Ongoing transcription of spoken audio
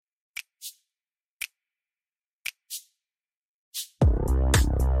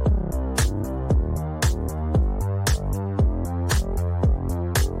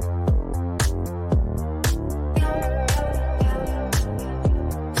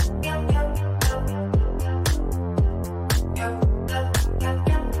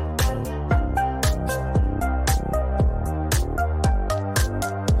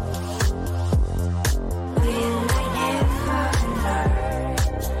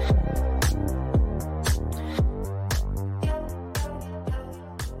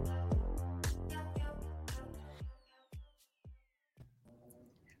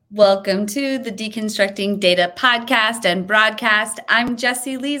Welcome to the Deconstructing Data podcast and broadcast. I'm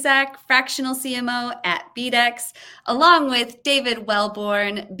Jessie Lezak, fractional CMO at BDEX, along with David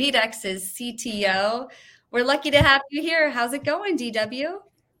Wellborn, BDEX's CTO. We're lucky to have you here. How's it going, DW?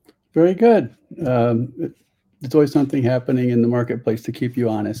 Very good. There's always something happening in the marketplace to keep you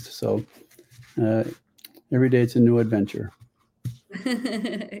honest. So every day it's a new adventure.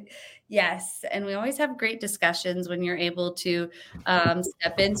 Yes, and we always have great discussions when you're able to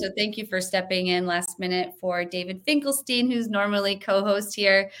step in. So thank you for stepping in last minute for David Finkelstein, who's normally co-host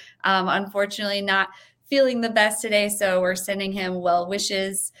here. Unfortunately, not feeling the best today, so we're sending him well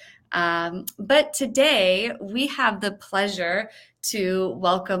wishes. But today we have the pleasure to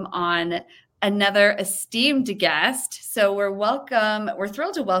welcome on another esteemed guest. So we're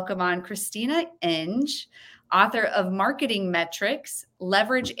thrilled to welcome on Christina Inge, author of Marketing Metrics,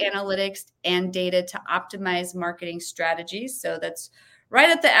 Leverage Analytics and Data to Optimize Marketing Strategies. So that's right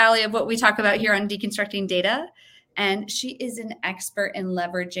up the alley of what we talk about here on Deconstructing Data. And she is an expert in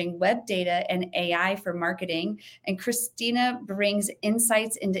leveraging web data and AI for marketing. And Christina brings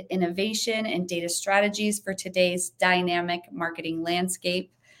insights into innovation and data strategies for today's dynamic marketing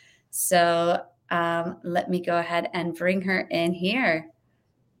landscape. So let me go ahead and bring her in here.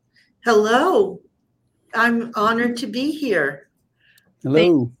 Hello. I'm honored to be here. Hello.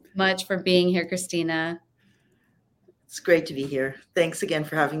 Thank you so much for being here, Christina. It's great to be here. Thanks again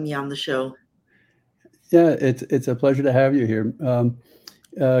for having me on the show. Yeah, it's a pleasure to have you here.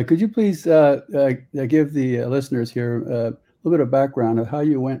 Could you please give the listeners here a little bit of background of how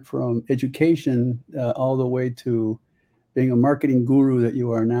you went from education all the way to being a marketing guru that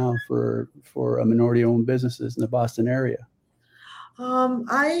you are now for minority-owned businesses in the Boston area?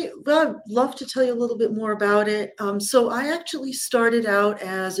 I'd love to tell you a little bit more about it. So I actually started out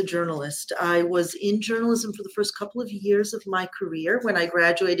as a journalist. I was in journalism for the first couple of years of my career when I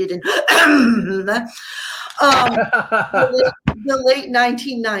graduated in the late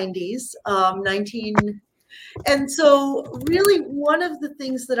 1990s. And so really one of the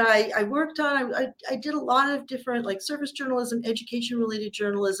things that I worked on, I did a lot of different like service journalism, education related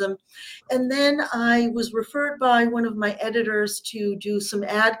journalism. And then I was referred by one of my editors to do some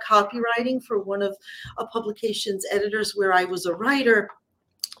ad copywriting for one of a publication's editors where I was a writer.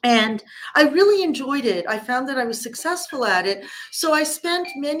 And I really enjoyed it. I found that I was successful at it. So I spent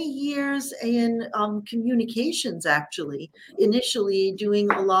many years in communications, actually, initially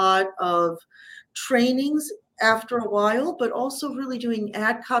doing a lot of trainings after a while, but also really doing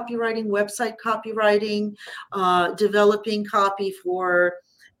ad copywriting, website copywriting, developing copy for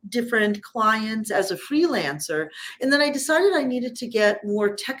different clients as a freelancer. And then I decided I needed to get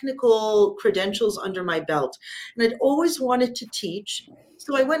more technical credentials under my belt. And I'd always wanted to teach.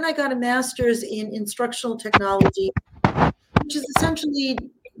 So I went and I got a master's in instructional technology, which is essentially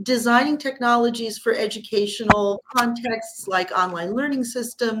designing technologies for educational contexts like online learning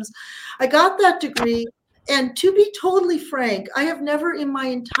systems. I got that degree. And to be totally frank, I have never in my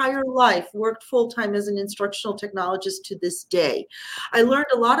entire life worked full-time as an instructional technologist to this day. I learned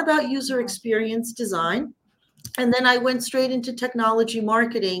a lot about user experience design. And then I went straight into technology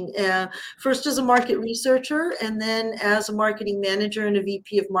marketing, first as a market researcher, and then as a marketing manager and a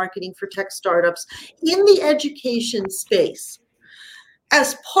VP of marketing for tech startups in the education space.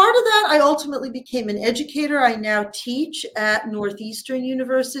 As part of that, I ultimately became an educator. I now teach at Northeastern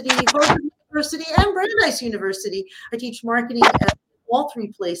University, Harvard University, and Brandeis University. I teach marketing at all three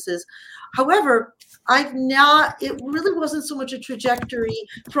places. However, it really wasn't so much a trajectory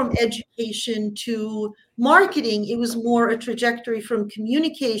from education to marketing. It was more a trajectory from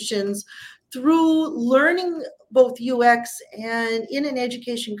communications through learning both UX and in an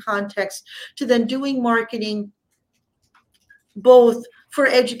education context to then doing marketing both for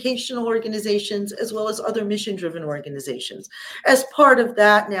educational organizations as well as other mission-driven organizations. As part of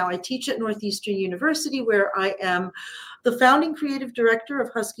that, now I teach at Northeastern University, where I am the founding creative director of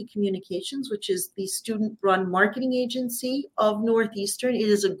Husky Communications, which is the student-run marketing agency of Northeastern. It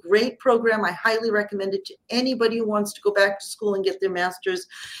is a great program. I highly recommend it to anybody who wants to go back to school and get their master's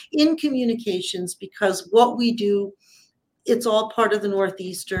in communications, because what we do, it's all part of the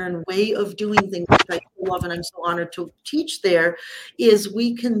Northeastern way of doing things, which I love, and I'm so honored to teach there, is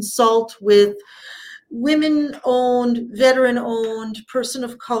we consult with women-owned, veteran-owned, person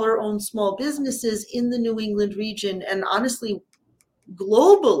of color-owned small businesses in the New England region, and honestly,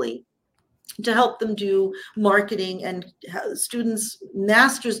 globally, to help them do marketing and students,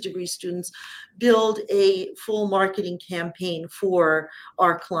 master's degree students, build a full marketing campaign for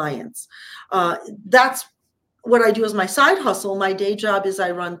our clients. That's what I do as my side hustle. My day job is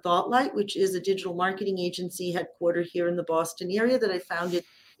I run ThoughtLight, which is a digital marketing agency headquartered here in the Boston area that I founded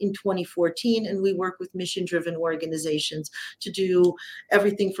in 2014, and we work with mission-driven organizations to do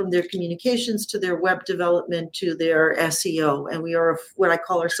everything from their communications to their web development to their SEO, and we are what I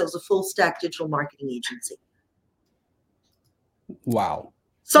call ourselves a full-stack digital marketing agency. Wow.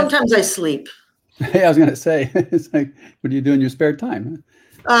 Sometimes I sleep. Hey, I was going to say, it's like, what do you do in your spare time?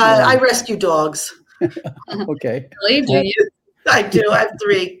 I rescue dogs. Okay. Really? Do you? I do. I have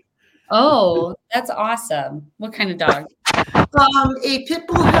 3. Oh, that's awesome. What kind of dog? A pit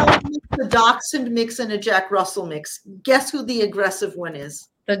bull hound mix, a dachshund mix, and a Jack Russell mix. Guess who the aggressive one is?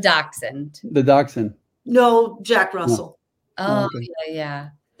 The dachshund. The dachshund. No, Jack Russell. No. Oh, okay. Yeah.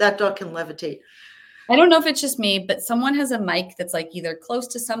 That dog can levitate. I don't know if it's just me, but someone has a mic that's like either close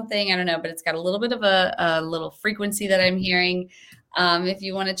to something, I don't know, but it's got a little bit of a little frequency that I'm hearing. If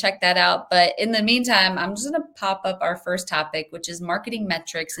you want to check that out. But in the meantime, I'm just going to pop up our first topic, which is marketing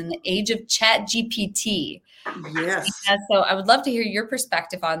metrics in the age of ChatGPT. Yes. And so I would love to hear your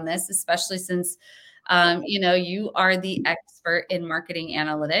perspective on this, especially since, you are the expert in marketing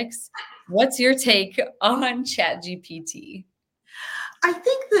analytics. What's your take on ChatGPT? I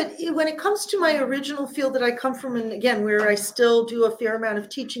think that when it comes to my original field that I come from, and again, where I still do a fair amount of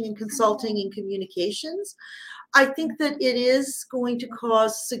teaching and consulting and communications, I think that it is going to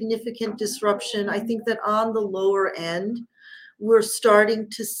cause significant disruption. I think that on the lower end, we're starting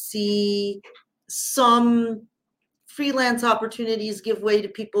to see some freelance opportunities give way to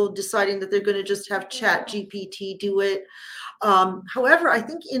people deciding that they're going to just have ChatGPT do it. However, I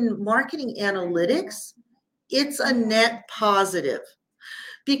think in marketing analytics, it's a net positive.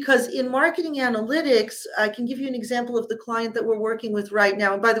 Because in marketing analytics, I can give you an example of the client that we're working with right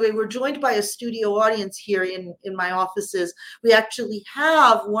now. And by the way, we're joined by a studio audience here in my offices. We actually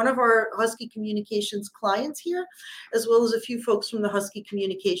have one of our Husky Communications clients here, as well as a few folks from the Husky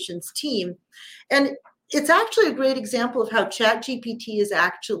Communications team. And it's actually a great example of how ChatGPT is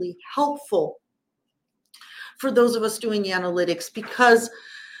actually helpful for those of us doing analytics, because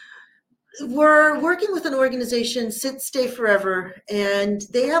we're working with an organization, Sit Stay Forever, and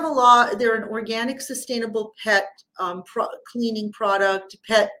they have they're an organic, sustainable pet cleaning product,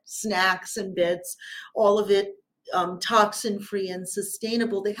 pet snacks and beds, all of it toxin-free and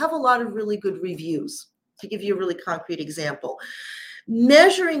sustainable. They have a lot of really good reviews. To give you a really concrete example,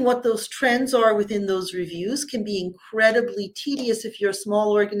 measuring what those trends are within those reviews can be incredibly tedious if you're a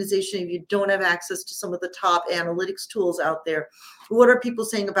small organization, if you don't have access to some of the top analytics tools out there. What are people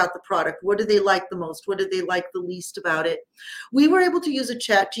saying about the product? What do they like the most? What do they like the least about it? We were able to use a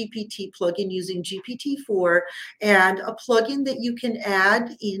ChatGPT plugin using GPT-4, and a plugin that you can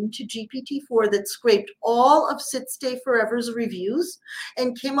add into GPT-4 that scraped all of Sit Stay Forever's reviews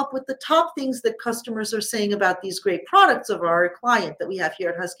and came up with the top things that customers are saying about these great products of our client that we have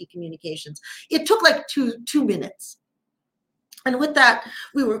here at Husky Communications. It took like two minutes. And with that,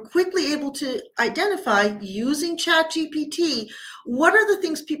 we were quickly able to identify, using ChatGPT, what are the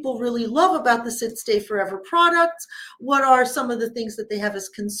things people really love about the Sit Stay Forever products? What are some of the things that they have as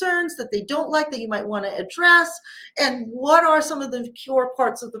concerns that they don't like that you might want to address? And what are some of the core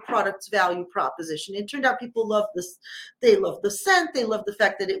parts of the product's value proposition? It turned out people love this. They love the scent. They love the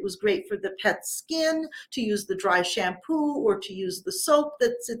fact that it was great for the pet's skin, to use the dry shampoo or to use the soap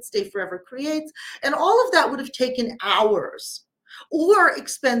that Sit Stay Forever creates. And all of that would have taken hours, or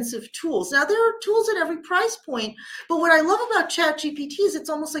expensive tools. Now, there are tools at every price point, but what I love about ChatGPT is it's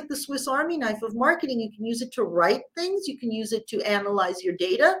almost like the Swiss Army knife of marketing. You can use it to write things, you can use it to analyze your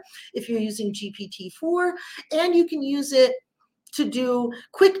data if you're using GPT-4, and you can use it to do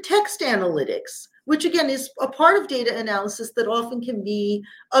quick text analytics, which again is a part of data analysis that often can be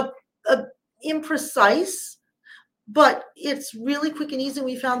imprecise, but it's really quick and easy. And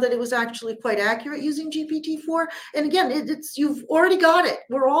we found that it was actually quite accurate using GPT-4. And again, you've already got it.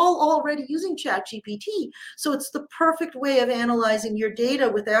 We're all already using ChatGPT. So it's the perfect way of analyzing your data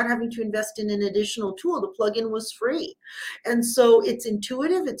without having to invest in an additional tool. The plugin was free. And so it's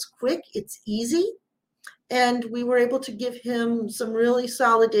intuitive, it's quick, it's easy. And we were able to give him some really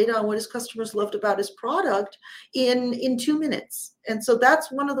solid data on what his customers loved about his product in 2 minutes. And so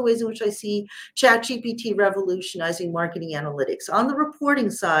that's one of the ways in which I see ChatGPT revolutionizing marketing analytics. On the reporting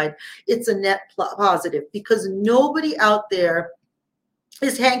side, it's a net positive, because nobody out there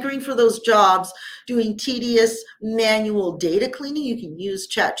is hankering for those jobs doing tedious manual data cleaning. You can use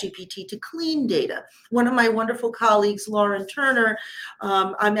ChatGPT to clean data. One of my wonderful colleagues, Lauren Turner,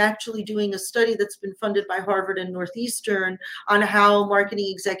 I'm actually doing a study that's been funded by Harvard and Northeastern on how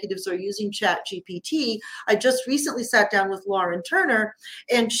marketing executives are using ChatGPT. I just recently sat down with Lauren Turner,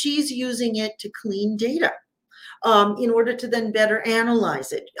 and she's using it to clean data in order to then better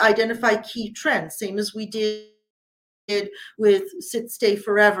analyze it, identify key trends, same as we did with sit, stay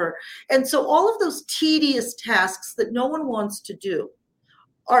forever. And so all of those tedious tasks that no one wants to do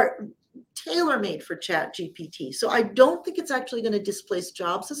are tailor-made for ChatGPT. So I don't think it's actually going to displace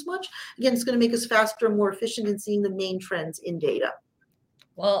jobs as much. Again, it's going to make us faster and more efficient in seeing the main trends in data.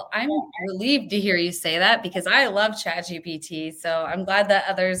 Well, I'm relieved to hear you say that because I love ChatGPT. So I'm glad that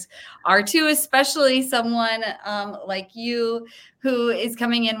others are too, especially someone like you who is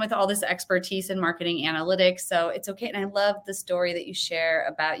coming in with all this expertise in marketing analytics. So it's okay. And I love the story that you share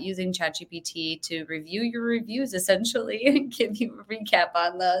about using ChatGPT to review your reviews, essentially, and give you a recap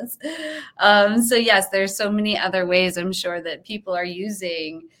on those. So yes, there's so many other ways I'm sure that people are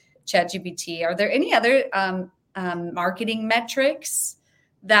using ChatGPT. Are there any other marketing metrics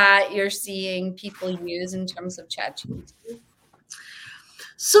that you're seeing people use in terms of ChatGPT?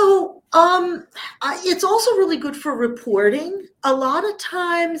 So it's also really good for reporting. A lot of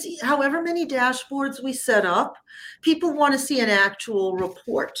times, however many dashboards we set up, people want to see an actual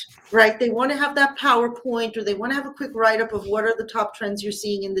report, right? They want to have that PowerPoint, or they want to have a quick write-up of what are the top trends you're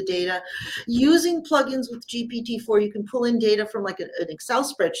seeing in the data. Using plugins with GPT-4, you can pull in data from like an Excel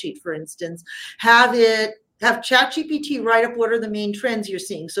spreadsheet, for instance, have ChatGPT write up what are the main trends you're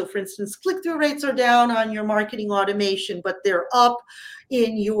seeing. So for instance, click-through rates are down on your marketing automation, but they're up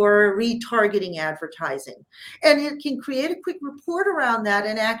in your retargeting advertising. And it can create a quick report around that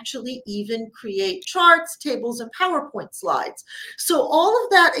and actually even create charts, tables, and PowerPoint slides. So all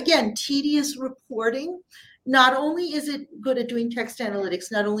of that, again, tedious reporting. Not only is it good at doing text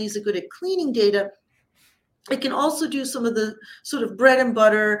analytics, not only is it good at cleaning data, it can also do some of the sort of bread and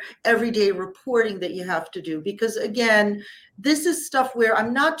butter everyday reporting that you have to do. Because again, this is stuff where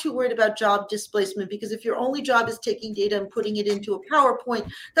I'm not too worried about job displacement, because if your only job is taking data and putting it into a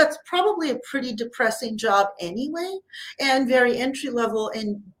PowerPoint, that's probably a pretty depressing job anyway, and very entry level.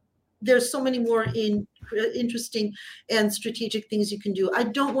 And there's so many more interesting and strategic things you can do. I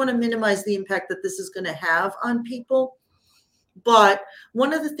don't want to minimize the impact that this is going to have on people. But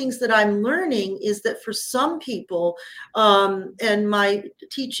one of the things that I'm learning is that for some people, and my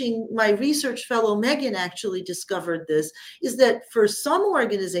research fellow Megan actually discovered this, is that for some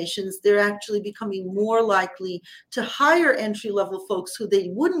organizations, they're actually becoming more likely to hire entry-level folks who they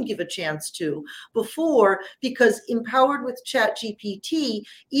wouldn't give a chance to before, because empowered with ChatGPT,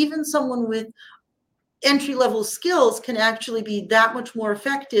 even someone with entry-level skills can actually be that much more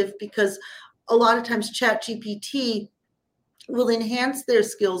effective, because a lot of times ChatGPT will enhance their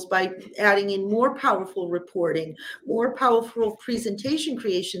skills by adding in more powerful reporting, more powerful presentation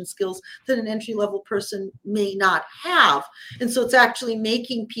creation skills that an entry-level person may not have. And so it's actually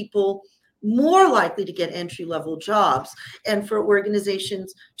making people more likely to get entry-level jobs, and for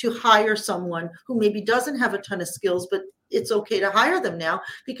organizations to hire someone who maybe doesn't have a ton of skills, but it's okay to hire them now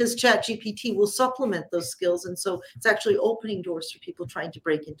because ChatGPT will supplement those skills. And so it's actually opening doors for people trying to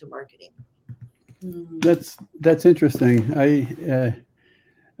break into marketing. That's interesting. I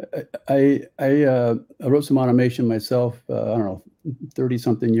wrote some automation myself. I don't know,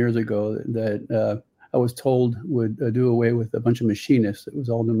 30-something years ago that I was told would do away with a bunch of machinists. It was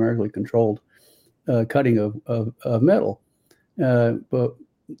all numerically controlled cutting of metal. But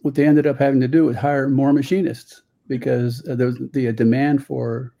what they ended up having to do was hire more machinists, because the demand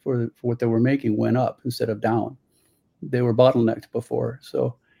for what they were making went up instead of down. They were bottlenecked before.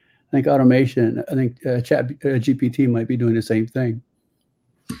 So I think automation, ChatGPT might be doing the same thing.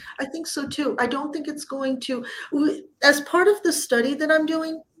 I think so too. I don't think it's going to, as part of the study that I'm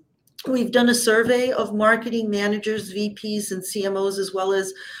doing, we've done a survey of marketing managers, VPs, and CMOs, as well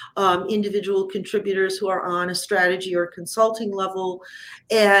as individual contributors who are on a strategy or consulting level.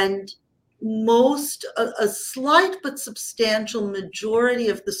 And a slight but substantial majority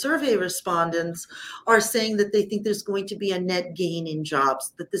of the survey respondents are saying that they think there's going to be a net gain in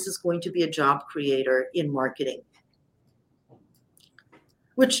jobs, that this is going to be a job creator in marketing.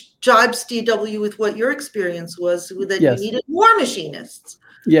 Which jibes, DW, with what your experience was, that Yes. You needed more machinists.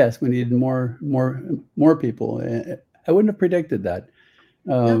 Yes, we needed more people. I wouldn't have predicted that.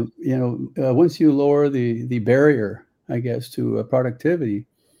 Once you lower the barrier, I guess, to productivity,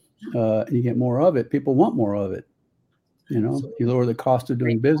 and you get more of it, people want more of it. You lower the cost of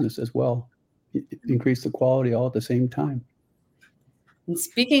doing business as well. You increase the quality all at the same time. And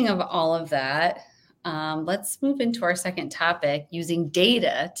speaking of all of that, let's move into our second topic, using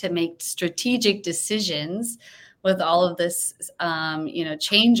data to make strategic decisions with all of this,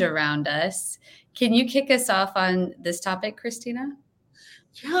 change around us. Can you kick us off on this topic, Christina?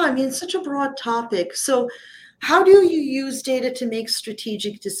 Yeah, I mean, it's such a broad topic. So how do you use data to make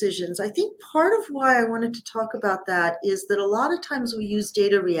strategic decisions? I think part of why I wanted to talk about that is that a lot of times we use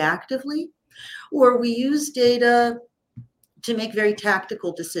data reactively, or we use data to make very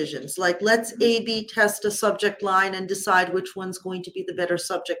tactical decisions, like let's A/B test a subject line and decide which one's going to be the better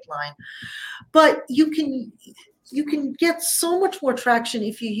subject line. But you can get so much more traction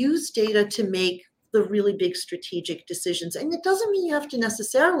if you use data to make the really big strategic decisions. And it doesn't mean you have to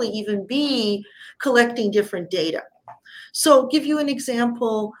necessarily even be collecting different data. So give you an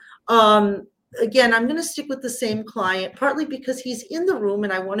example. Again, I'm going to stick with the same client, partly because he's in the room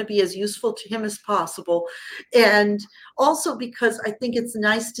and I want to be as useful to him as possible. And also because I think it's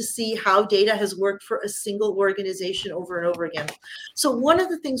nice to see how data has worked for a single organization over and over again. So one of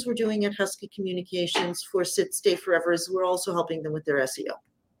the things we're doing at Husky Communications for Sit Stay Forever is we're also helping them with their SEO.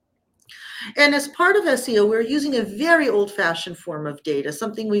 And as part of SEO, we're using a very old-fashioned form of data,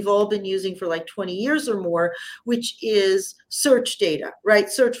 something we've all been using for like 20 years or more, which is search data, right?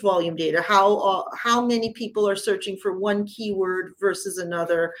 Search volume data. How many people are searching for one keyword versus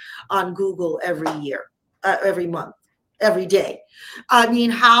another on Google every year, every month, every day? I mean,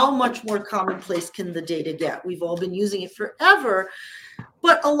 how much more commonplace can the data get? We've all been using it forever.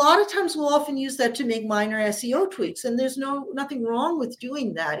 But a lot of times we'll often use that to make minor SEO tweaks, and there's nothing wrong with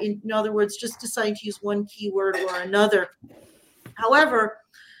doing that. In other words, just deciding to use one keyword or another. However,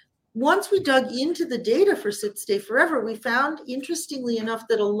 once we dug into the data for Sit Stay Forever, we found, interestingly enough,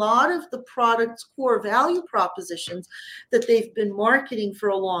 that a lot of the product's core value propositions that they've been marketing for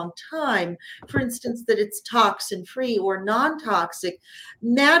a long time, for instance, that it's toxin-free or non-toxic,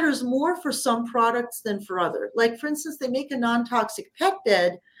 matters more for some products than for others. Like, for instance, they make a non-toxic pet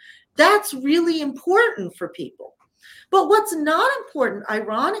bed. That's really important for people. But what's not important,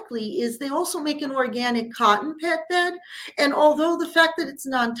 ironically, is they also make an organic cotton pet bed. And although the fact that it's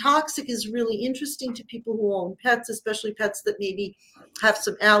non-toxic is really interesting to people who own pets, especially pets that maybe have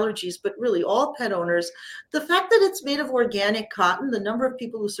some allergies, but really all pet owners, the fact that it's made of organic cotton, the number of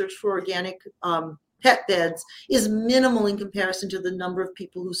people who search for organic pet beds is minimal in comparison to the number of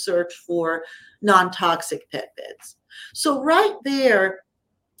people who search for non-toxic pet beds. So right there,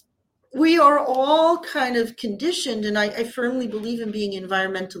 we are all kind of conditioned, and I firmly believe in being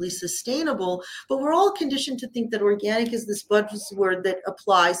environmentally sustainable, but we're all conditioned to think that organic is this buzzword that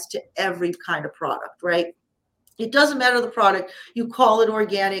applies to every kind of product, right? It doesn't matter the product, you call it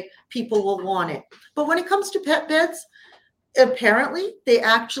organic, people will want it. But when it comes to pet beds, apparently they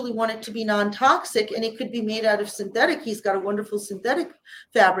actually want it to be non-toxic, and it could be made out of synthetic. He's got a wonderful synthetic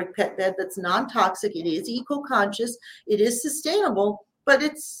fabric pet bed that's non-toxic. It is eco-conscious, it is sustainable, but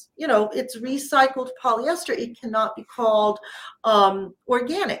it's, you know, it's recycled polyester. It cannot be called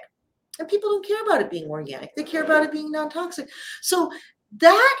organic. And people don't care about it being organic. They care about it being non-toxic. So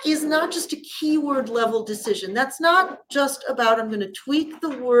that is not just a keyword level decision. That's not just about, I'm going to tweak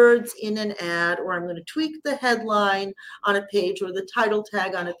the words in an ad, or I'm going to tweak the headline on a page or the title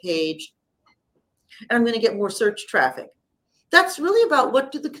tag on a page, and I'm going to get more search traffic. That's really about,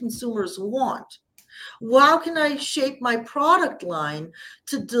 what do the consumers want? How can I shape my product line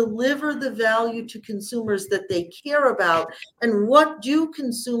to deliver the value to consumers that they care about? And what do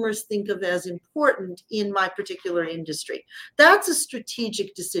consumers think of as important in my particular industry? That's a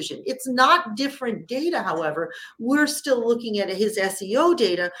strategic decision. It's not different data, however. We're still looking at his SEO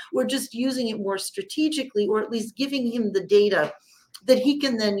data. We're just using it more strategically, or at least giving him the data that he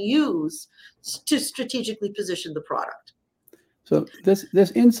can then use to strategically position the product. So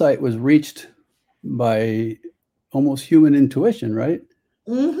this insight was reached by almost human intuition, right?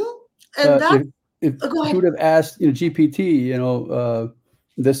 Mm-hmm. And that, if you would have asked, GPT,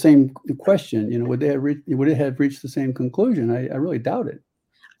 the same question, would it have reached the same conclusion? I really doubt it.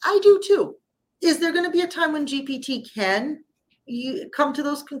 I do too. Is there going to be a time when GPT can come to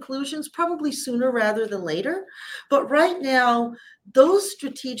those conclusions? Probably sooner rather than later. But right now, those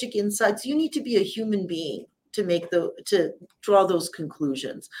strategic insights, you need to be a human being to draw those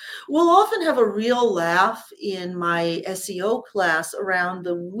conclusions. We'll often have a real laugh in my SEO class around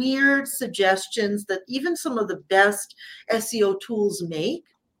the weird suggestions that even some of the best SEO tools make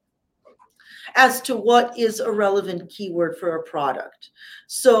as to what is a relevant keyword for a product.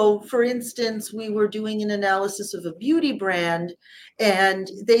 So for instance, we were doing an analysis of a beauty brand,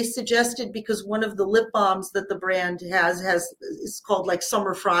 and they suggested, because one of the lip balms that the brand has is called like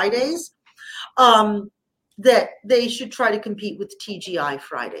Summer Fridays, that they should try to compete with TGI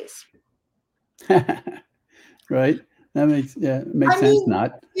Fridays. Right. That makes sense.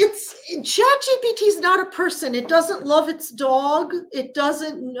 Not. It's ChatGPT is not a person. It doesn't love its dog. It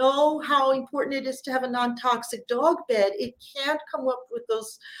doesn't know how important it is to have a non-toxic dog bed. It can't come up with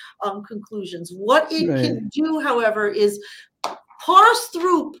those conclusions. What it can do, however, is parse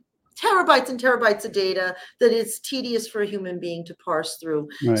through terabytes and terabytes of data that is tedious for a human being to parse through,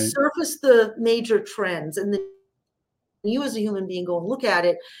 surface the major trends, and you as a human being go and look at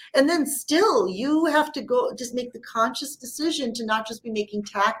it. And then still you have to go just make the conscious decision to not just be making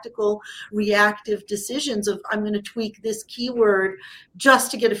tactical, reactive decisions of I'm going to tweak this keyword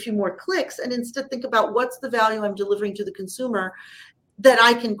just to get a few more clicks, and instead think about what's the value I'm delivering to the consumer that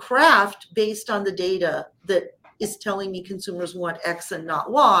I can craft based on the data that is telling me consumers want X and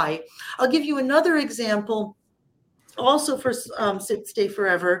not Y. I'll give you another example also for Sit Stay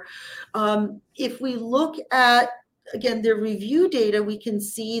Forever. If we look at, again, their review data, we can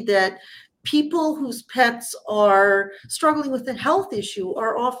see that people whose pets are struggling with a health issue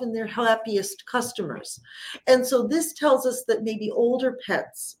are often their happiest customers. And so this tells us that maybe older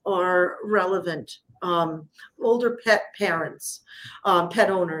pets are relevant. Older pet parents,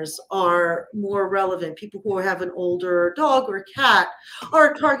 pet owners are more relevant. People who have an older dog or cat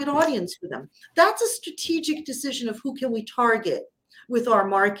are a target audience for them. That's a strategic decision of who can we target with our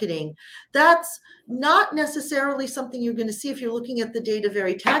marketing. That's not necessarily something you're going to see if you're looking at the data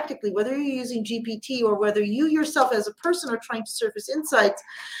very tactically, whether you're using GPT or whether you yourself as a person are trying to surface insights.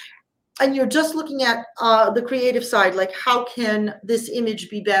 And you're just looking at the creative side, like how can this image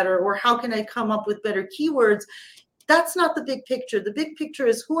be better, or how can I come up with better keywords? That's not the big picture. The big picture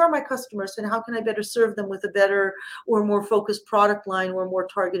is who are my customers and how can I better serve them with a better or more focused product line or more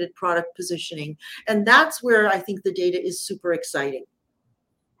targeted product positioning. And that's where I think the data is super exciting.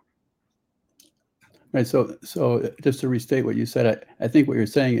 Right. So just to restate what you said, I think what you're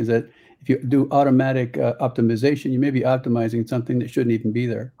saying is that if you do automatic optimization, you may be optimizing something that shouldn't even be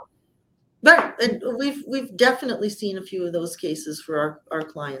there. Right, and we've definitely seen a few of those cases for our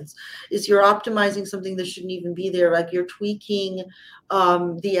clients. Is you're optimizing something that shouldn't even be there, like you're tweaking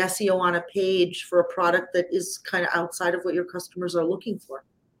the SEO on a page for a product that is kind of outside of what your customers are looking for.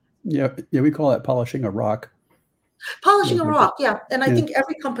 Yeah, we call that polishing a rock. Polishing a rock, yeah, and I think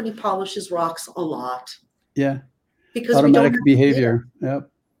every company polishes rocks a lot. Yeah, because automatic we don't behavior. Yep.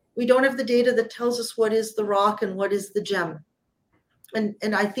 We don't have the data that tells us what is the rock and what is the gem.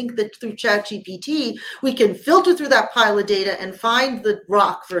 And I think that through ChatGPT, we can filter through that pile of data and find the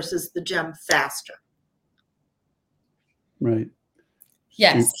rock versus the gem faster. Right.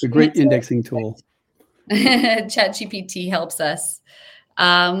 Yes. It's a great indexing tool. ChatGPT helps us.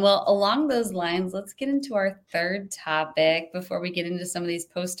 Well, along those lines, let's get into our third topic before we get into some of these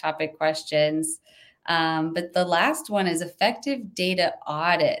post-topic questions. But the last one is effective data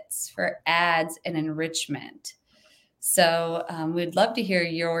audits for ads and enrichment. So we'd love to hear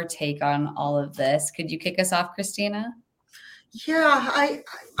your take on all of this. Could you kick us off, Christina? Yeah, I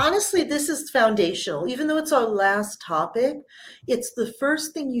honestly, this is foundational. Even though it's our last topic, it's the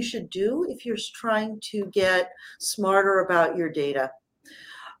first thing you should do if you're trying to get smarter about your data.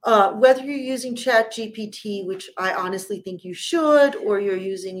 Whether you're using ChatGPT, which I honestly think you should, or you're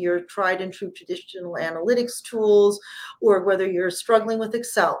using your tried and true traditional analytics tools, or whether you're struggling with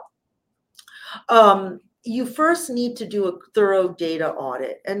Excel, you first need to do a thorough data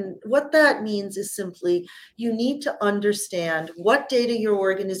audit. And what that means is simply you need to understand what data your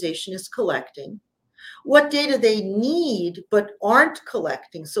organization is collecting, what data they need but aren't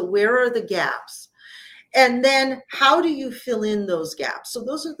collecting. So where are the gaps? And then how do you fill in those gaps? So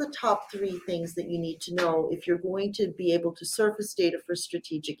those are the top three things that you need to know if you're going to be able to surface data for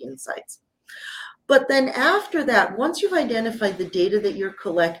strategic insights. But then after that, once you've identified the data that you're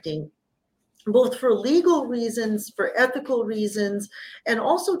collecting, both for legal reasons, for ethical reasons, and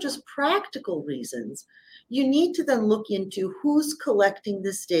also just practical reasons, you need to then look into who's collecting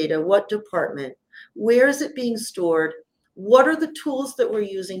this data, what department, where is it being stored, what are the tools that we're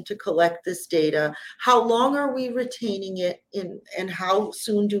using to collect this data, how long are we retaining it, and how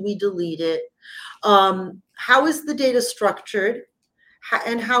soon do we delete it, how is the data structured,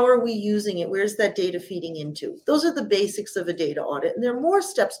 and how are we using it? Where's that data feeding into? Those are the basics of a data audit. And there are more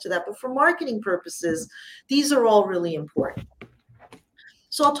steps to that, but for marketing purposes, these are all really important.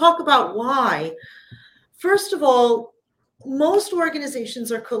 So I'll talk about why. First of all, most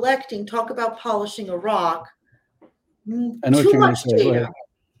organizations are collecting, talk about polishing a rock, too much data.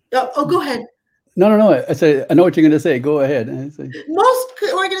 Oh, go ahead. No. I say I know what you're going to say. Go ahead. Most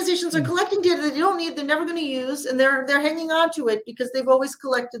organizations are collecting data that you don't need, they're never going to use, and they're hanging on to it because they've always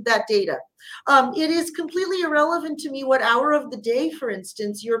collected that data. It is completely irrelevant to me what hour of the day, for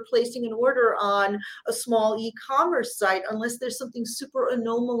instance, you're placing an order on a small e-commerce site, unless there's something super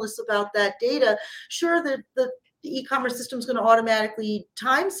anomalous about that data. Sure, the e-commerce system is going to automatically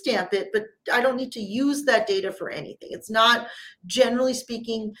timestamp it, but I don't need to use that data for anything. It's not, generally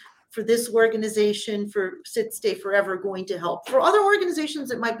speaking, for this organization, for Sit Stay Forever, going to help. For other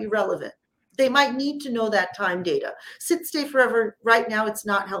organizations, it might be relevant. They might need to know that time data. Sit, stay forever, right now, it's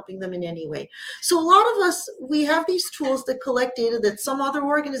not helping them in any way. So a lot of us, we have these tools that collect data that some other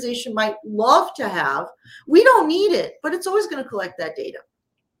organization might love to have. We don't need it, but it's always going to collect that data.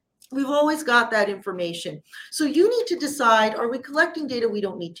 We've always got that information. So you need to decide, are we collecting data we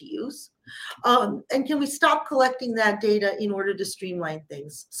don't need to use? And can we stop collecting that data in order to streamline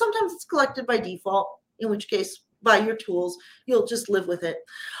things? Sometimes it's collected by default, in which case, by your tools, you'll just live with it.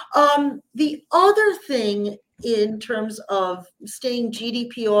 The other thing in terms of staying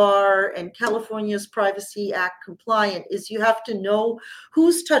GDPR and California's Privacy Act compliant is you have to know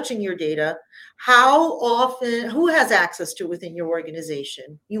who's touching your data, how often, who has access to it within your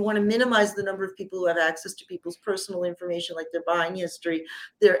organization. You want to minimize the number of people who have access to people's personal information, like their buying history,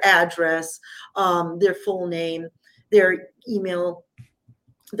 their address, their full name, their email,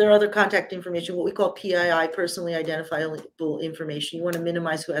 their other contact information, what we call PII, personally identifiable information. You want to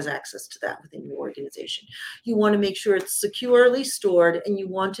minimize who has access to that within your organization. You want to make sure it's securely stored, and you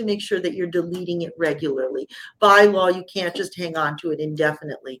want to make sure that you're deleting it regularly. By law, you can't just hang on to it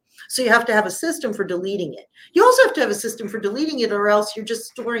indefinitely. So you have to have a system for deleting it. You also have to have a system for deleting it, or else you're just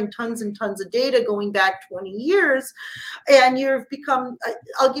storing tons and tons of data going back 20 years. And you've become,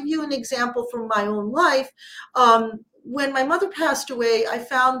 I'll give you an example from my own life. When my mother passed away, I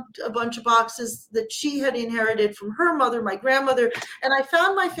found a bunch of boxes that she had inherited from her mother, my grandmother, and I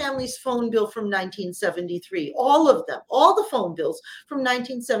found my family's phone bill from 1973, all of them, all the phone bills from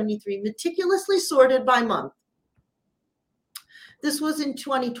 1973, meticulously sorted by month. This was in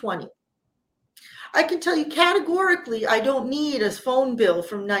 2020. I can tell you categorically, I don't need a phone bill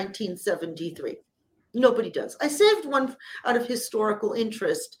from 1973. Nobody does. I saved one out of historical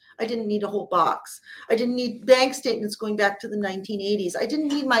interest. I didn't need a whole box. I didn't need bank statements going back to the 1980s. I didn't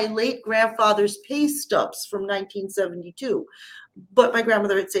need my late grandfather's pay stubs from 1972, but my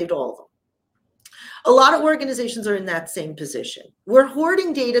grandmother had saved all of them. A lot of organizations are in that same position. We're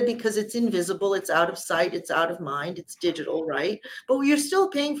hoarding data because it's invisible, it's out of sight, it's out of mind, it's digital, right? But you're still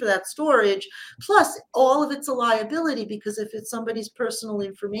paying for that storage. Plus, all of it's a liability, because if it's somebody's personal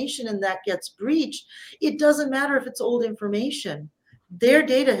information and that gets breached, it doesn't matter if it's old information. Their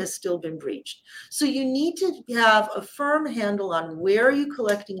data has still been breached. So you need to have a firm handle on where are you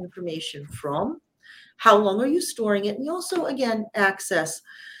collecting information from, how long are you storing it, and you also, again, access.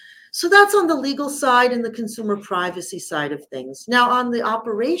 So that's on the legal side and the consumer privacy side of things. Now, on the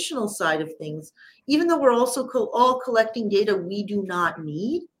operational side of things, even though we're also all collecting data we do not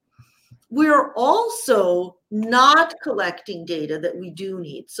need, we're also not collecting data that we do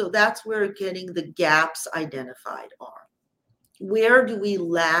need. So that's where getting the gaps identified are. Where do we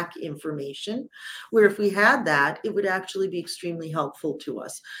lack information? Where if we had that, it would actually be extremely helpful to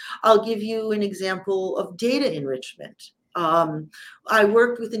us. I'll give you an example of data enrichment. I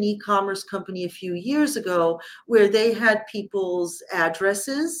worked with an e-commerce company a few years ago where they had people's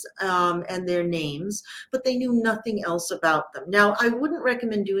addresses and their names, but they knew nothing else about them. Now, I wouldn't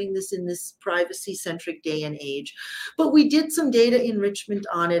recommend doing this in this privacy-centric day and age, but we did some data enrichment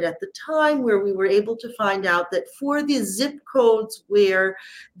on it at the time, where we were able to find out that for the zip codes where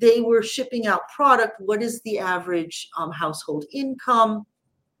they were shipping out product, what is the average household income?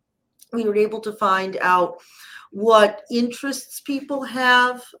 We were able to find out what interests people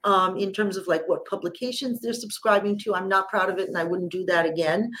have in terms of like what publications they're subscribing to. I'm not proud of it, and I wouldn't do that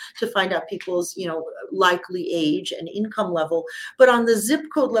again to find out people's, likely age and income level. But on the zip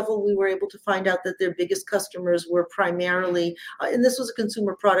code level, we were able to find out that their biggest customers were primarily, and this was a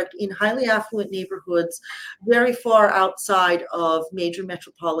consumer product, in highly affluent neighborhoods, very far outside of major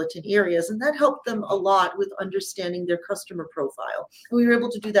metropolitan areas. And that helped them a lot with understanding their customer profile. And we were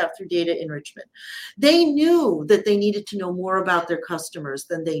able to do that through data enrichment. They knew that they needed to know more about their customers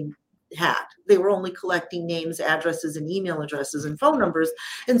than they had. They were only collecting names, addresses, and email addresses and phone numbers.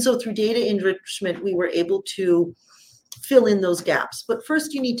 And so through data enrichment, we were able to fill in those gaps. But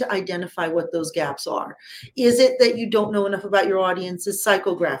first, you need to identify what those gaps are. Is it that you don't know enough about your audience's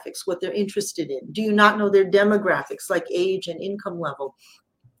psychographics, what they're interested in? Do you not know their demographics, like age and income level?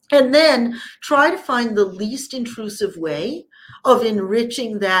 And then try to find the least intrusive way of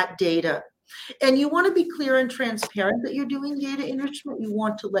enriching that data. And you want to be clear and transparent that you're doing data enrichment. You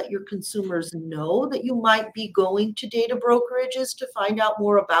want to let your consumers know that you might be going to data brokerages to find out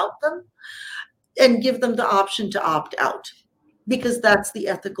more about them, and give them the option to opt out, because that's the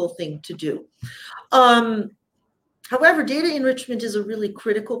ethical thing to do. However, data enrichment is a really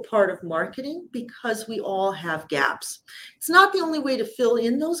critical part of marketing because we all have gaps. It's not the only way to fill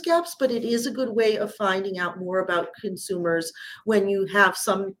in those gaps, but it is a good way of finding out more about consumers when you have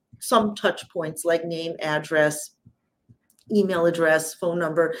some touch points like name, address, email address, phone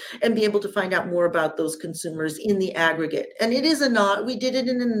number, and be able to find out more about those consumers in the aggregate. And it is we did it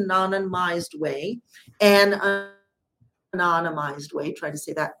in an anonymized way, try to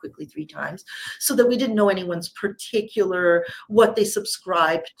say that quickly 3 times, so that we didn't know anyone's particular, what they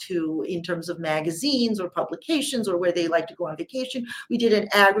subscribe to in terms of magazines or publications or where they like to go on vacation. We did an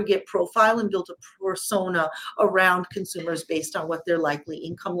aggregate profile and built a persona around consumers based on what their likely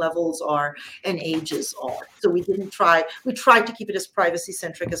income levels are and ages are. So we tried to keep it as privacy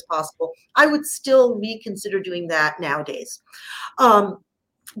centric as possible. I would still reconsider doing that nowadays.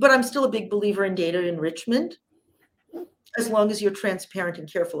 But I'm still a big believer in data enrichment, as long as you're transparent and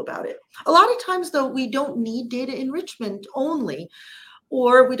careful about it. A lot of times, though, we don't need data enrichment only,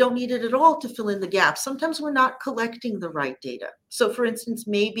 or we don't need it at all to fill in the gaps. Sometimes we're not collecting the right data. So for instance,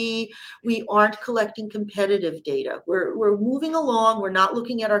 maybe we aren't collecting competitive data. We're moving along, we're not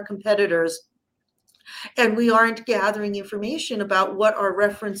looking at our competitors, and we aren't gathering information about what our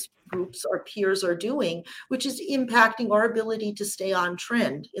reference groups, our peers are doing, which is impacting our ability to stay on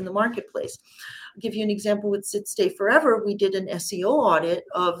trend in the marketplace. I'll give you an example with Sit Stay Forever. We did an SEO audit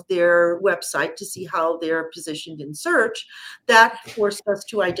of their website to see how they're positioned in search. That forced us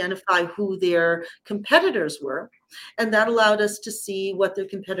to identify who their competitors were. And that allowed us to see what their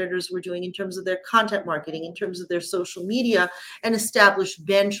competitors were doing in terms of their content marketing, in terms of their social media, and establish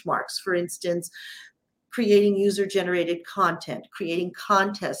benchmarks. For instance, creating user-generated content, creating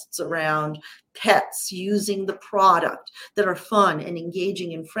contests around pets, using the product that are fun and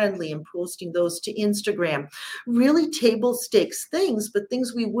engaging and friendly, and posting those to Instagram. Really table stakes things, but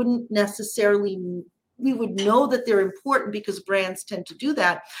things we wouldn't necessarily, we would know that they're important because brands tend to do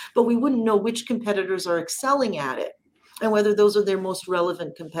that, but we wouldn't know which competitors are excelling at it and whether those are their most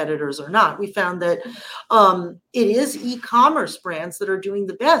relevant competitors or not. We found that it is e-commerce brands that are doing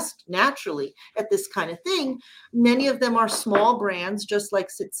the best naturally at this kind of thing. Many of them are small brands, just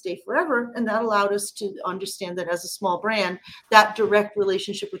like Sit Stay Forever, and that allowed us to understand that as a small brand, that direct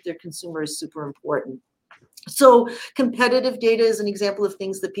relationship with their consumer is super important. So competitive data is an example of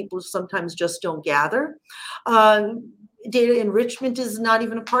things that people sometimes just don't gather. Data enrichment is not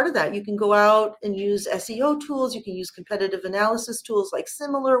even a part of that. You can go out and use SEO tools. You can use competitive analysis tools like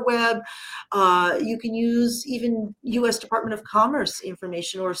SimilarWeb. You can use even U.S. Department of Commerce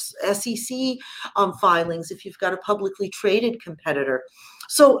information or SEC filings if you've got a publicly traded competitor.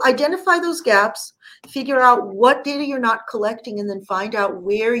 So identify those gaps, figure out what data you're not collecting, and then find out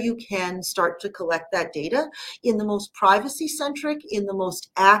where you can start to collect that data in the most privacy-centric, in the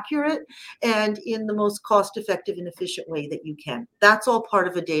most accurate, and in the most cost-effective and efficient way that you can. That's all part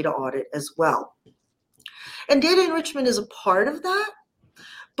of a data audit as well. And data enrichment is a part of that,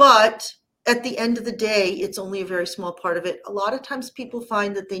 but at the end of the day, it's only a very small part of it. A lot of times people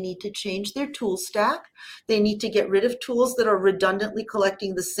find that they need to change their tool stack. They need to get rid of tools that are redundantly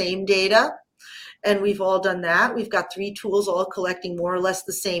collecting the same data. And we've all done that. We've got 3 tools all collecting more or less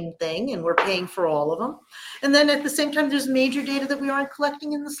the same thing, and we're paying for all of them. And then at the same time, there's major data that we aren't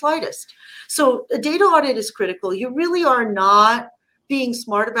collecting in the slightest. So a data audit is critical. You really are not being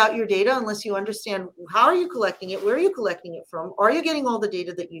smart about your data unless you understand how are you collecting it, where are you collecting it from, are you getting all the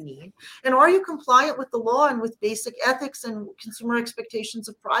data that you need, and are you compliant with the law and with basic ethics and consumer expectations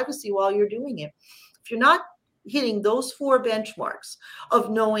of privacy while you're doing it. If you're not hitting those 4 benchmarks of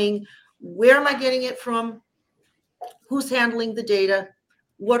knowing where am I getting it from, who's handling the data,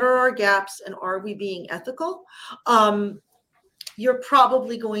 what are our gaps, and are we being ethical, you're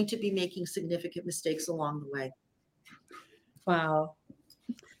probably going to be making significant mistakes along the way. Wow.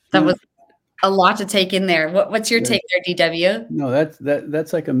 That was a lot to take in there. What's your take there, DW? No,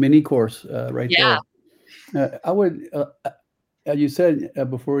 that's like a mini course right there. I would, you said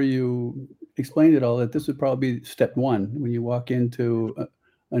before you explained it all, that this would probably be step 1 when you walk into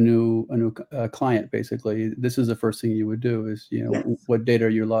a new client. Basically, this is the first thing you would do is, Yes. what data are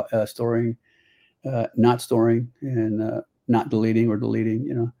you storing, not storing, and not deleting or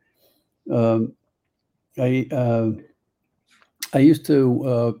deleting. I used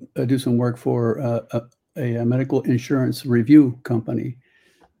to do some work for a medical insurance review company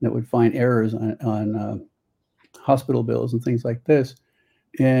that would find errors on hospital bills and things like this.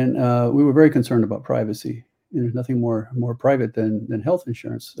 And we were very concerned about privacy. There's nothing more private than health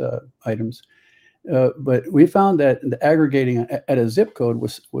insurance items. But we found that the aggregating at a zip code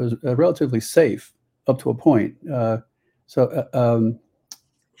was relatively safe up to a point.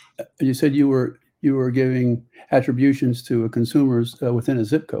 You said you were giving attributions to consumers within a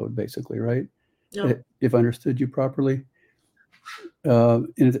zip code, basically, right? No. If I understood you properly.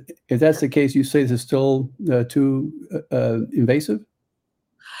 If that's the case, you say this is still too invasive?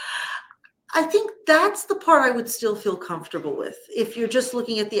 I think that's the part I would still feel comfortable with. If you're just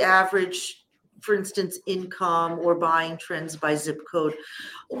looking at the average, for instance, income or buying trends by zip code,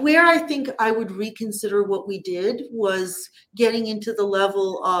 where I think I would reconsider what we did was getting into the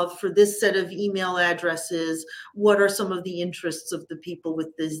level of, for this set of email addresses, what are some of the interests of the people with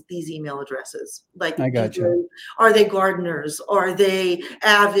these email addresses? Like, I gotcha. are they gardeners? Are they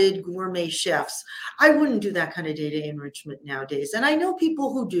avid gourmet chefs? I wouldn't do that kind of data enrichment nowadays. And I know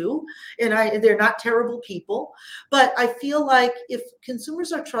people who do, and they're not terrible people, but I feel like if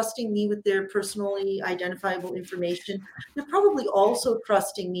consumers are trusting me with their personally identifiable information, they're probably also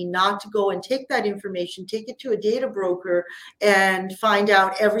trusting me not to go and take that information, take it to a data broker, and find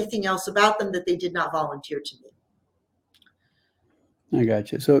out everything else about them that they did not volunteer to me. I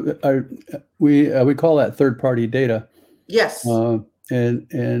got you. So we call that third-party data. Yes. And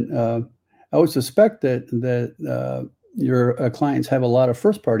I would suspect that your clients have a lot of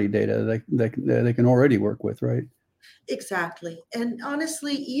first-party data that they can already work with, right? Exactly. And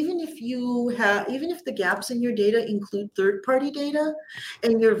honestly, even if the gaps in your data include third-party data,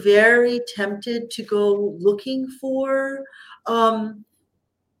 and you're very tempted to go looking for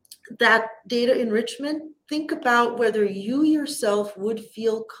that data enrichment, think about whether you yourself would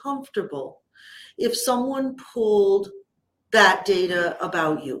feel comfortable if someone pulled that data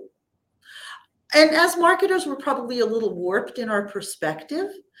about you. And as marketers, we're probably a little warped in our perspective,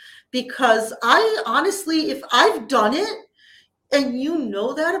 because I honestly, if I've done it and you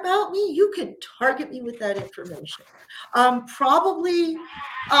know that about me, you can target me with that information. Probably,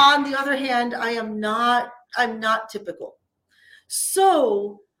 on the other hand, I'm not typical.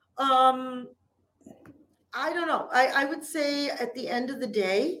 So I don't know. I would say at the end of the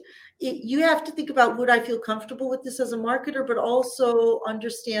day, you have to think about, would I feel comfortable with this as a marketer, but also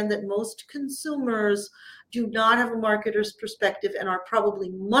understand that most consumers do not have a marketer's perspective and are probably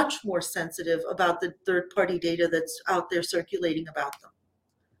much more sensitive about the third-party data that's out there circulating about them.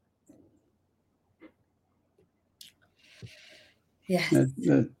 Yes.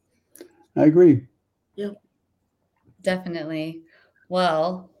 I agree. Yeah. Definitely.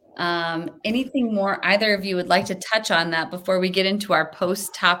 Well, anything more either of you would like to touch on that before we get into our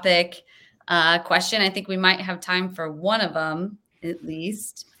post-topic question? I think we might have time for one of them at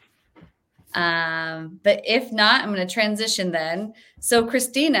least. But if not, I'm going to transition then. So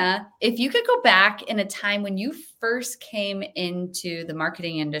Christina, if you could go back in a time when you first came into the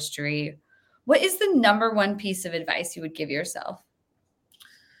marketing industry, what is the number one piece of advice you would give yourself?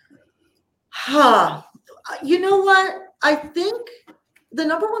 You know what? I think the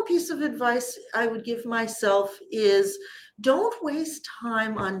number one piece of advice I would give myself is, don't waste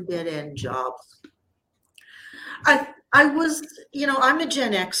time on dead-end jobs. I was, I'm a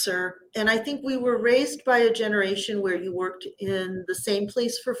Gen Xer, and I think we were raised by a generation where you worked in the same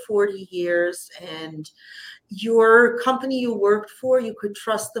place for 40 years, and your company you worked for, you could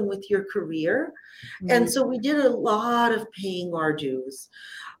trust them with your career. Mm-hmm. And so we did a lot of paying our dues.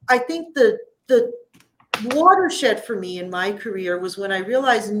 I think the watershed for me in my career was when I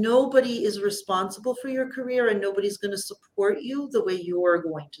realized nobody is responsible for your career and nobody's going to support you the way you're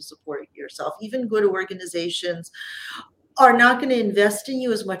going to support yourself. Even good organizations are not going to invest in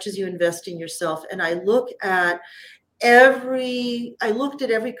you as much as you invest in yourself. And I looked at every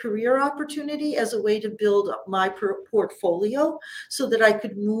career opportunity as a way to build up my portfolio so that I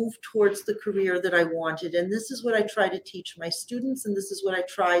could move towards the career that I wanted. And this is what I try to teach my students, and this is what I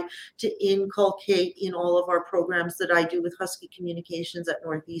try to inculcate in all of our programs that I do with Husky Communications at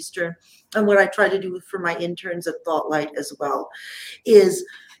Northeastern, and what I try to do for my interns at ThoughtLight as well, is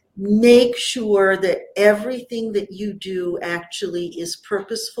make sure that everything that you do actually is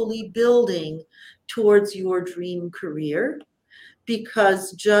purposefully building towards your dream career.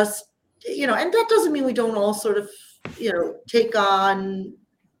 Because and that doesn't mean we don't all sort of, take on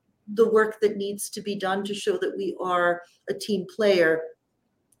the work that needs to be done to show that we are a team player,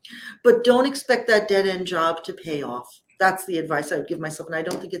 but don't expect that dead-end job to pay off. That's the advice I would give myself. And I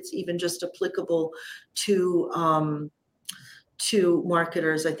don't think it's even just applicable to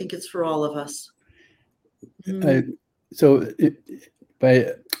marketers. I think it's for all of us. If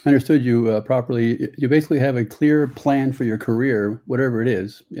I understood you properly, you basically have a clear plan for your career, whatever it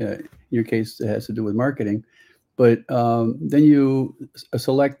is. In your case, it has to do with marketing. But then you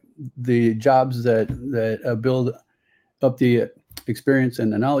select the jobs that build up the experience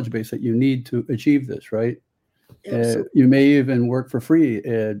and the knowledge base that you need to achieve this, right? You may even work for free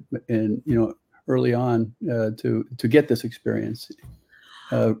early on to get this experience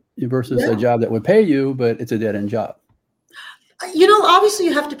versus a job that would pay you, but it's a dead-end job. Obviously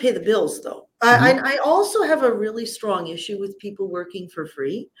you have to pay the bills, though. I also have a really strong issue with people working for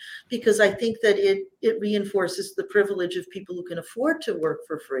free, because I think that it reinforces the privilege of people who can afford to work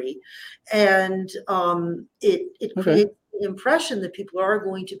for free, and it creates the impression that people are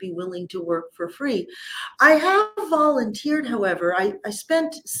going to be willing to work for free. I have volunteered, however. I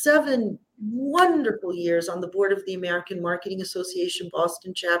spent 7 wonderful years on the board of the American Marketing Association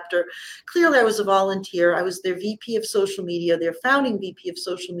Boston chapter. Clearly, I was a volunteer. I was their VP of social media, their founding VP of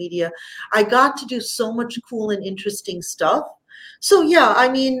social media. I got to do so much cool and interesting stuff. So yeah, I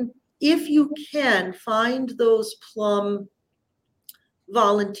mean, if you can find those plum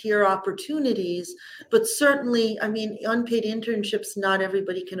volunteer opportunities, but certainly, I mean, unpaid internships, not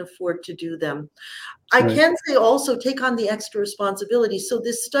everybody can afford to do them. I can say also take on the extra responsibility. So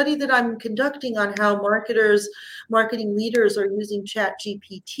this study that I'm conducting on how marketing leaders are using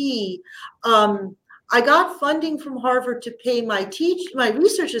ChatGPT, I got funding from Harvard to pay my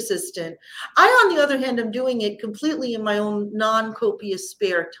research assistant. I, on the other hand, am doing it completely in my own non-copious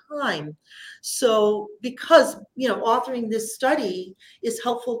spare time. So because, authoring this study is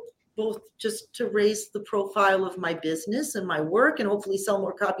helpful both just to raise the profile of my business and my work and hopefully sell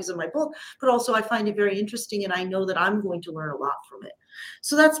more copies of my book, but also I find it very interesting and I know that I'm going to learn a lot from it.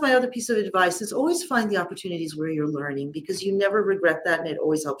 So that's my other piece of advice, is always find the opportunities where you're learning, because you never regret that and it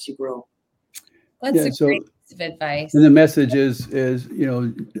always helps you grow. That's a great piece of advice. And the message is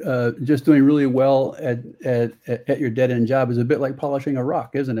just doing really well at your dead-end job is a bit like polishing a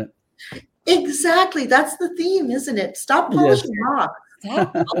rock, isn't it? Exactly. That's the theme, isn't it? Stop polishing rocks.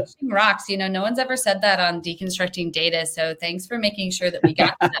 Stop polishing rocks. No one's ever said that on Deconstructing Data. So thanks for making sure that we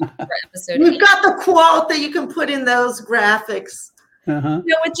got that for episode 8. We've got the quote that you can put in those graphics.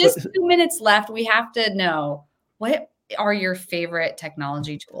 With just 2 minutes left, we have to know, what are your favorite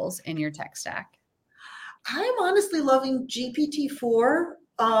technology tools in your tech stack? I'm honestly loving GPT-4,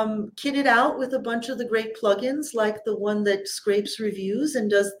 kitted out with a bunch of the great plugins, like the one that scrapes reviews and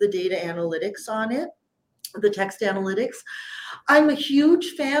does the data analytics on it, the text analytics. I'm a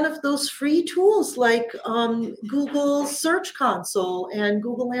huge fan of those free tools like Google Search Console and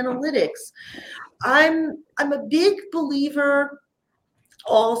Google Analytics. I'm a big believer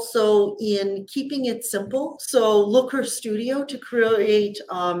also in keeping it simple. So Looker Studio to create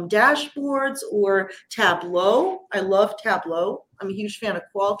dashboards, or Tableau. I love Tableau. I'm a huge fan of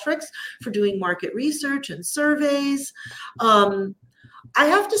Qualtrics for doing market research and surveys. I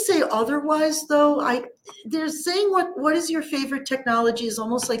have to say otherwise, though, there's saying what is your favorite technology is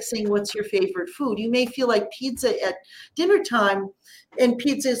almost like saying what's your favorite food. You may feel like pizza at dinner time, and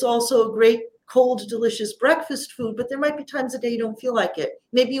pizza is also a great cold, delicious breakfast food, but there might be times a day you don't feel like it.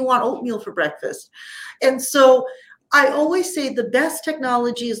 Maybe you want oatmeal for breakfast. And so I always say the best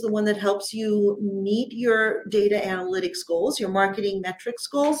technology is the one that helps you meet your data analytics goals, your marketing metrics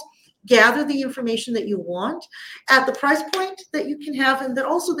goals, gather the information that you want at the price point that you can have, and that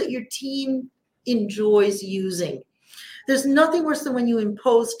also that your team enjoys using. There's nothing worse than when you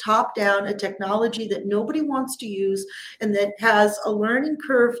impose top-down a technology that nobody wants to use and that has a learning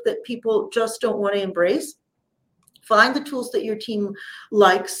curve that people just don't want to embrace. Find the tools that your team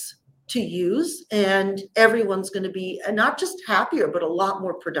likes to use, and everyone's going to be not just happier, but a lot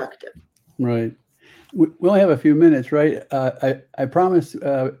more productive. Right. We only have a few minutes, right? I promised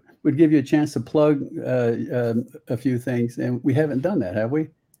we'd give you a chance to plug a few things, and we haven't done that, have we?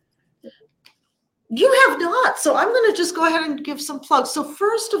 You have not. So I'm going to just go ahead and give some plugs. So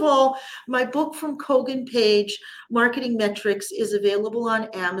first of all, my book from Kogan Page, Marketing Metrics, is available on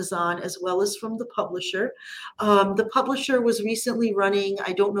Amazon as well as from the publisher. The publisher was recently running,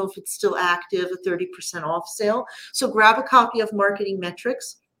 I don't know if it's still active, a 30% off sale. So grab a copy of Marketing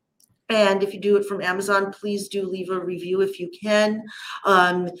Metrics. And if you do it from Amazon, please do leave a review if you can.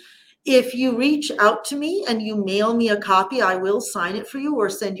 If you reach out to me and you mail me a copy, I will sign it for you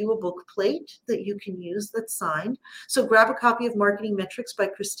or send you a book plate that you can use that's signed. So grab a copy of Marketing Metrics by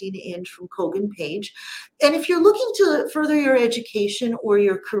Christina Inge from Kogan Page. And if you're looking to further your education or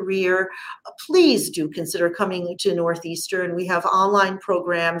your career, please do consider coming to Northeastern. We have online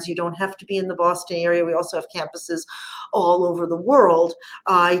programs. You don't have to be in the Boston area. We also have campuses all over the world.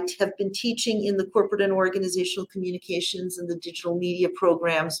 I have been teaching in the corporate and organizational communications and the digital media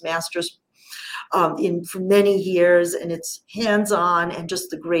programs, master's for many years, and it's hands-on and just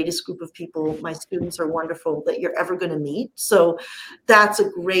the greatest group of people. My students are wonderful that you're ever going to meet. So that's a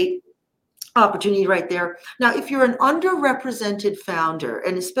great opportunity right there. Now, if you're an underrepresented founder,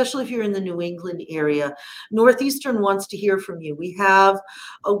 and especially if you're in the New England area, Northeastern wants to hear from you. We have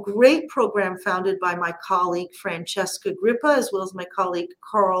a great program founded by my colleague Francesca Grippa, as well as my colleague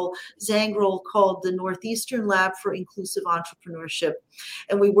Carl Zangrel, called the Northeastern Lab for Inclusive Entrepreneurship.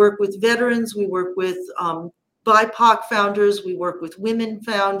 And we work with veterans, we work with BIPOC founders, we work with women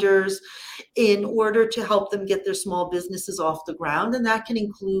founders in order to help them get their small businesses off the ground. And that can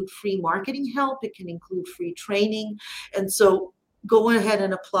include free marketing help, it can include free training. And so go ahead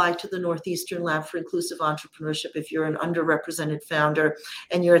and apply to the Northeastern Lab for Inclusive Entrepreneurship if you're an underrepresented founder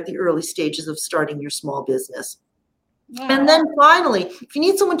and you're at the early stages of starting your small business. Wow. And then finally, if you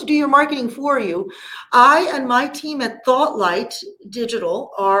need someone to do your marketing for you, I and my team at ThoughtLight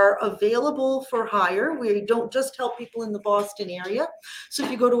Digital are available for hire. We don't just help people in the Boston area. So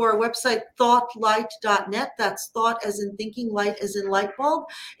if you go to our website, thoughtlight.net, that's thought as in thinking, light as in light bulb,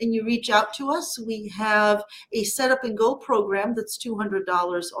 and you reach out to us, we have a set up and go program that's $200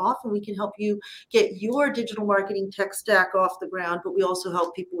 off, and we can help you get your digital marketing tech stack off the ground, but we also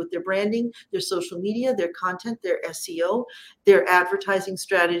help people with their branding, their social media, their content, their SEO, their advertising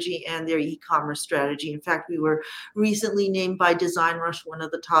strategy, and their e-commerce strategy. In fact, we were recently named by Design Rush one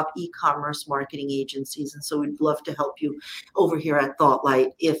of the top e-commerce marketing agencies. And so we'd love to help you over here at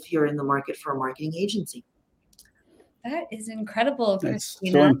ThoughtLight if you're in the market for a marketing agency. That is incredible, That's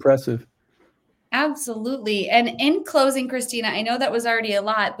Christina. so impressive. Absolutely. And in closing, Christina, I know that was already a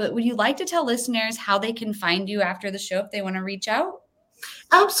lot, but would you like to tell listeners how they can find you after the show if they want to reach out?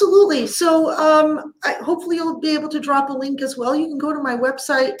 Absolutely. So hopefully you'll be able to drop a link as well. You can go to my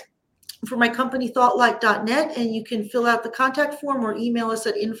website for my company, thoughtlight.net, and you can fill out the contact form or email us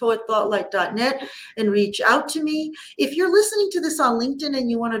at info@thoughtlight.net and reach out to me. If you're listening to this on LinkedIn and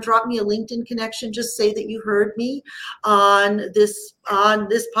you want to drop me a LinkedIn connection, just say that you heard me on this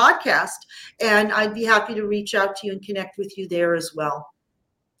podcast, and I'd be happy to reach out to you and connect with you there as well.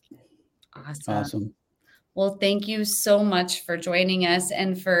 Awesome. Well, thank you so much for joining us.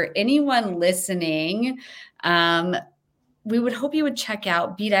 And for anyone listening, we would hope you would check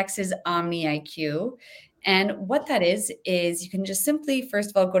out BeatX's OmniIQ. And what that is you can just simply,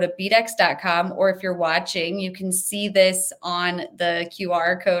 first of all, go to beatx.com, or if you're watching, you can see this on the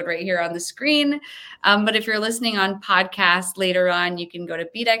QR code right here on the screen. But if you're listening on podcast later on, you can go to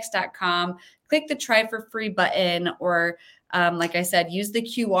beatx.com, click the try for free button, or like I said, use the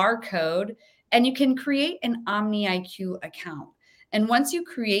QR code, and you can create an OmniIQ account. And once you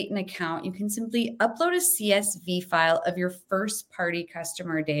create an account, you can simply upload a CSV file of your first-party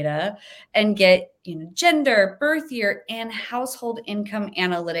customer data and get gender, birth year, and household income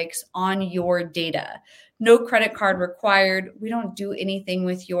analytics on your data. No credit card required. We don't do anything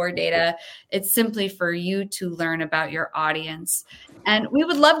with your data. It's simply for you to learn about your audience. And we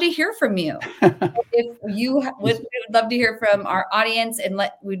would love to hear from you. If you we would love to hear from our audience, and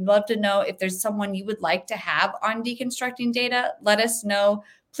we'd love to know if there's someone you would like to have on Deconstructing Data. Let us know.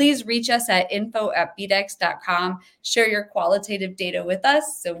 Please reach us at info@beatx.com. Share your qualitative data with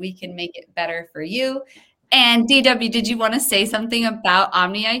us so we can make it better for you. And DW, did you want to say something about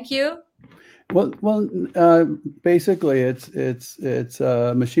OmniIQ? Well, basically, it's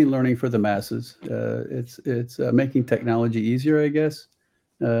machine learning for the masses. It's making technology easier, I guess.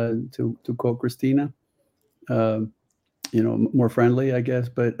 To quote Christina, more friendly, I guess.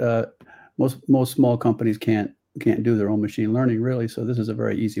 But most small companies can't do their own machine learning, really. So this is a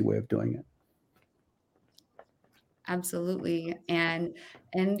very easy way of doing it. Absolutely. And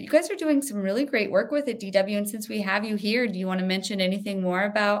you guys are doing some really great work with it, DW. And since we have you here, do you want to mention anything more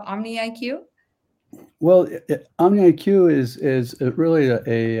about OmniIQ? Well, OmniIQ is really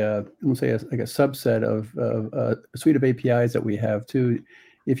I won't say like a subset of a suite of APIs that we have too.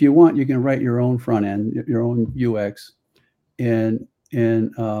 If you want, you can write your own front end, your own UX, and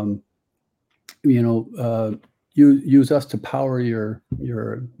use us to power your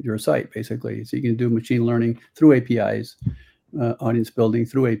site, basically. So you can do machine learning through APIs, audience building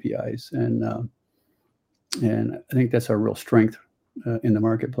through APIs, and I think that's our real strength in the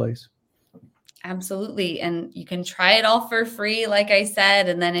marketplace. Absolutely. And you can try it all for free, like I said.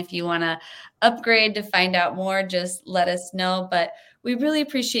 And then if you want to upgrade to find out more, just let us know. But we really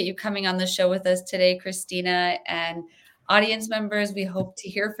appreciate you coming on the show with us today, Christina. And audience members, we hope to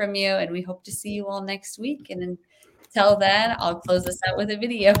hear from you, and we hope to see you all next week. And until then, I'll close this out with a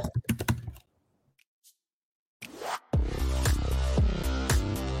video.